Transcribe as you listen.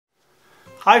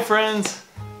Hi friends!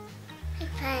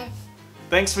 Hi.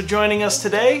 Thanks for joining us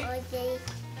today.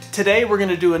 Today we're going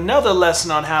to do another lesson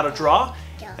on how to draw.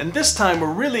 And this time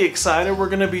we're really excited. We're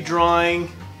going to be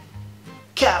drawing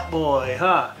Catboy,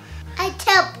 huh? A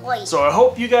Catboy. So I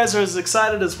hope you guys are as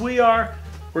excited as we are.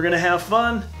 We're going to have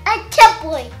fun. A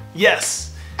Catboy.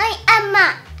 Yes. I am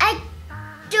a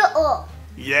draw.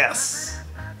 Yes.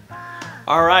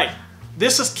 Alright,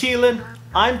 this is Keelin.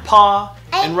 I'm Pa.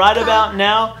 And right about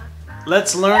now,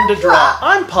 let's learn to draw.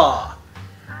 I'm Pa.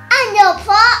 I'm no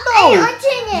Pa. No,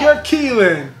 you're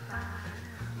Keelin.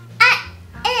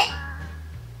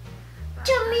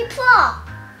 To me,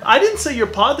 Pa. I didn't say you're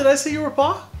Pa. Did I say you were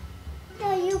Pa?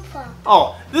 No, you Pa.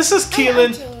 Oh, this is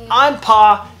Keelin. I'm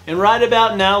Pa. And right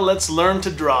about now, let's learn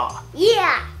to draw.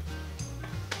 Yeah.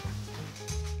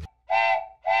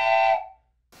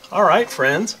 Alright,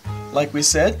 friends. Like we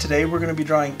said, today we're going to be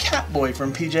drawing Catboy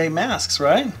from PJ Masks,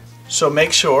 right? So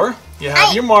make sure you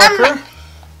have your marker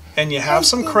and you have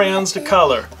some crayons to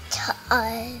color.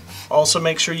 Also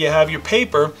make sure you have your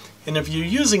paper, and if you're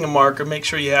using a marker, make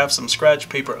sure you have some scratch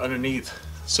paper underneath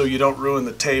so you don't ruin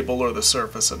the table or the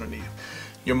surface underneath.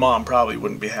 Your mom probably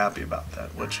wouldn't be happy about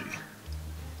that, would she?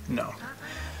 No.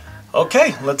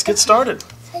 Okay, let's get started.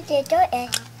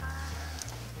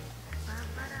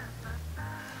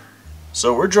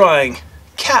 So we're drawing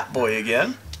Catboy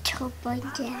again.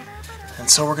 And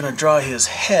so we're going to draw his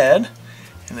head,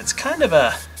 and it's kind of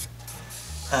a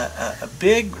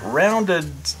big rounded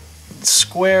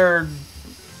square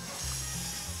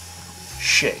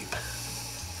shape.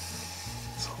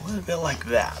 It's a little bit like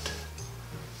that.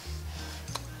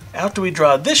 After we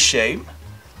draw this shape,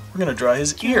 we're going to draw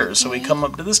his ears. So we come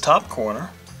up to this top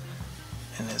corner,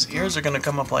 and his ears are going to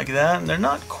come up like that, and they're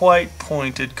not quite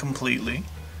pointed completely.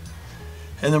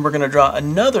 And then we're going to draw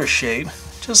another shape,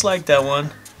 just like that one,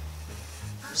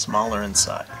 smaller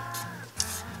inside.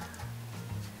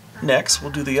 Next,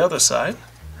 we'll do the other side.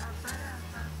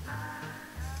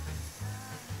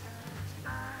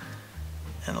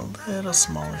 And a little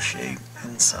smaller shape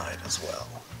inside as well.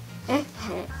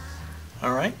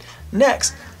 Alright,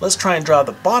 next, let's try and draw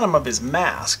the bottom of his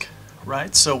mask.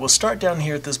 Right, so we'll start down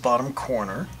here at this bottom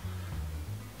corner.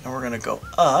 And we're going to go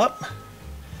up.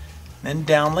 Then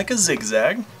down like a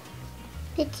zigzag,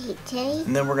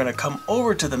 and then we're going to come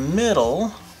over to the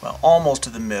middle, well, almost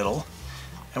to the middle,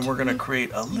 and we're going to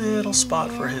create a little spot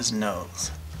for his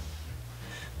nose.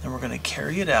 Then we're going to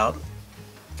carry it out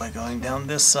by going down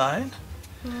this side.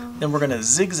 Then we're going to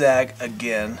zigzag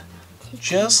again,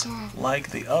 just like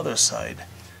the other side,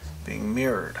 being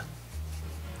mirrored.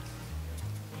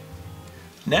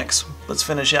 Next, let's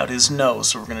finish out his nose.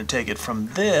 So we're going to take it from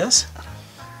this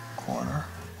corner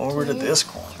over to this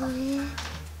corner.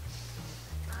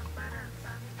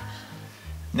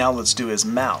 Now let's do his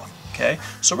mouth, okay?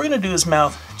 So we're going to do his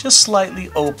mouth just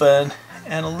slightly open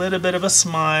and a little bit of a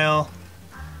smile.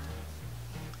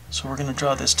 So we're going to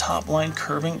draw this top line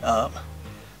curving up,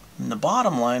 and the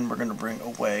bottom line we're going to bring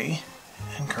away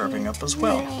and curving up as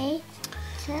well.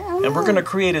 And we're going to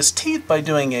create his teeth by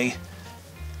doing a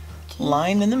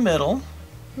line in the middle.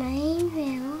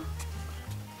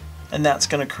 And that's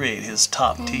going to create his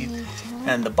top teeth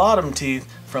and the bottom teeth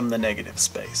from the negative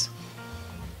space.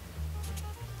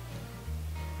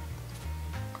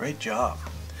 Great job.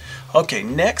 Okay,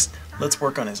 next let's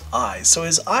work on his eyes. So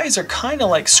his eyes are kind of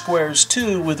like squares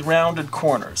too, with rounded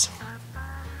corners.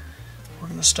 We're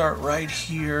going to start right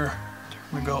here.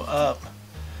 We're going to go up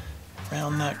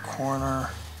around that corner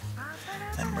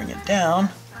and bring it down.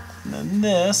 And then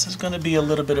this is going to be a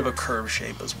little bit of a curve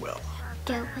shape as well.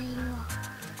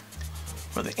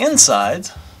 For the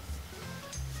insides,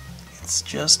 it's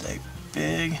just a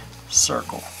big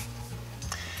circle.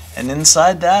 And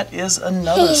inside that is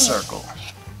another circle.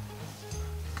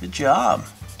 Good job.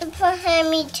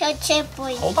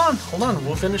 Hold on,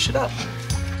 we'll finish it up.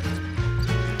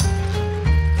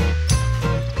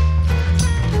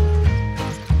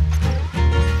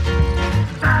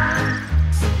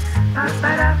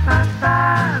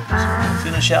 So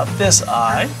finish out this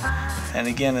eye. And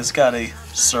again, it's got a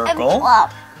circle,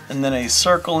 and then a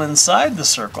circle inside the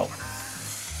circle.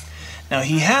 Now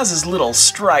he has his little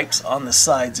stripes on the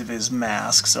sides of his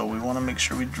mask, so we want to make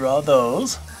sure we draw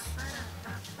those.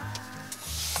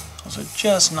 Those are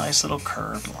just nice little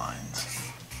curved lines.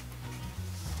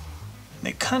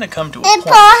 They kind of come to a point.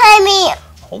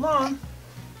 Hold on.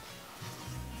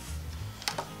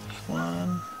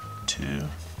 1, 2,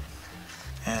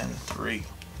 and 3.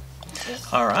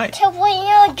 Alright.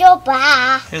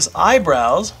 His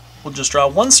eyebrows, we'll just draw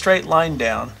one straight line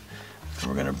down. And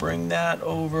we're going to bring that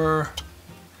over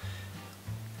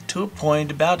to a point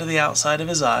about to the outside of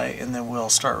his eye, and then we'll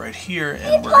start right here,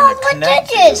 and we're going to connect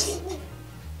this.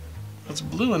 It's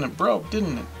blue and it broke,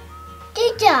 didn't it?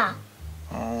 Did ya?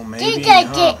 Oh, maybe. Did I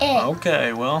get it?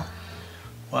 Okay, well,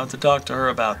 we'll have to talk to her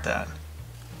about that.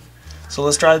 So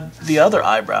let's try the other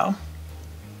eyebrow.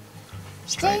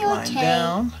 Straight line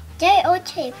down. They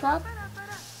okay, Pop.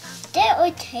 They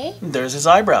okay. There's his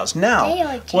eyebrows.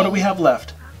 Now, what do we have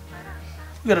left?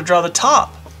 We got to draw the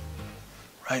top.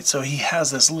 Right, so he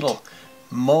has this little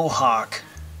mohawk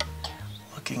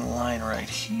looking line right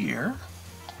here.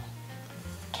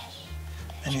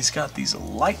 And he's got these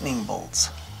lightning bolts.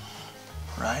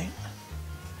 Right?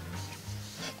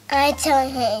 I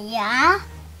told him, yeah.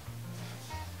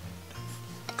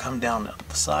 Come down to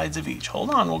the sides of each. Hold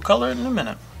on, we'll color it in a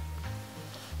minute.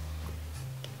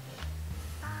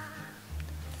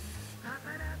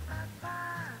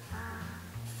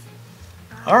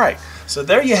 Alright, so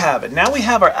there you have it. Now we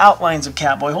have our outlines of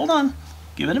Catboy. Hold on,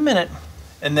 give it a minute.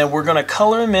 And then we're going to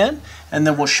color him in, and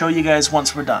then we'll show you guys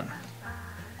once we're done.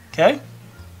 Okay?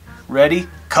 Ready?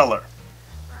 Color.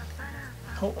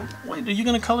 Oh, wait, are you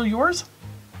going to color yours?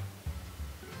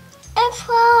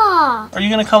 Apple. Are you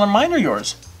going to color mine or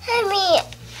yours? Let me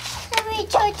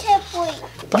try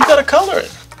Catboy. You got to color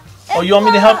it. Oh, you want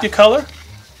me to help you color?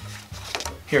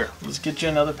 Here, let's get you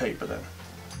another paper then.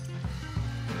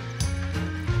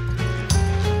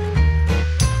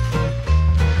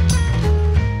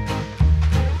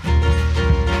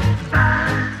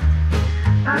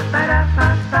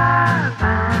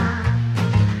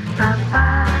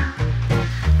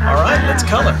 Alright, let's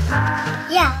color.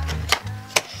 Yeah.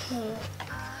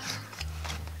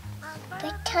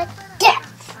 Because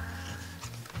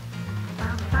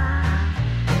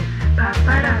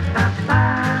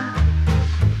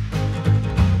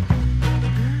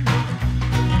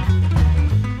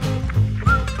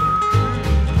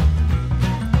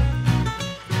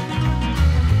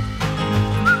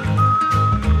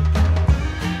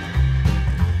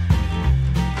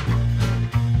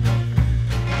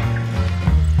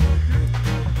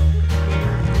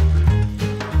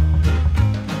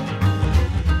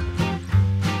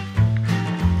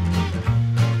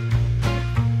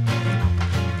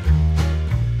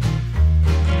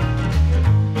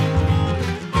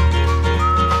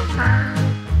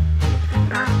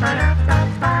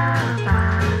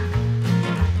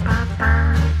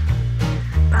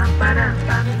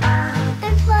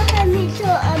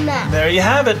that. There you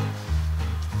have it.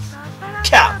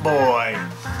 Catboy.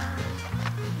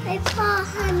 Okay,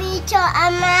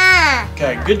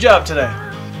 Okay, good job today.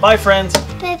 Bye, friends.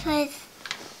 Bye,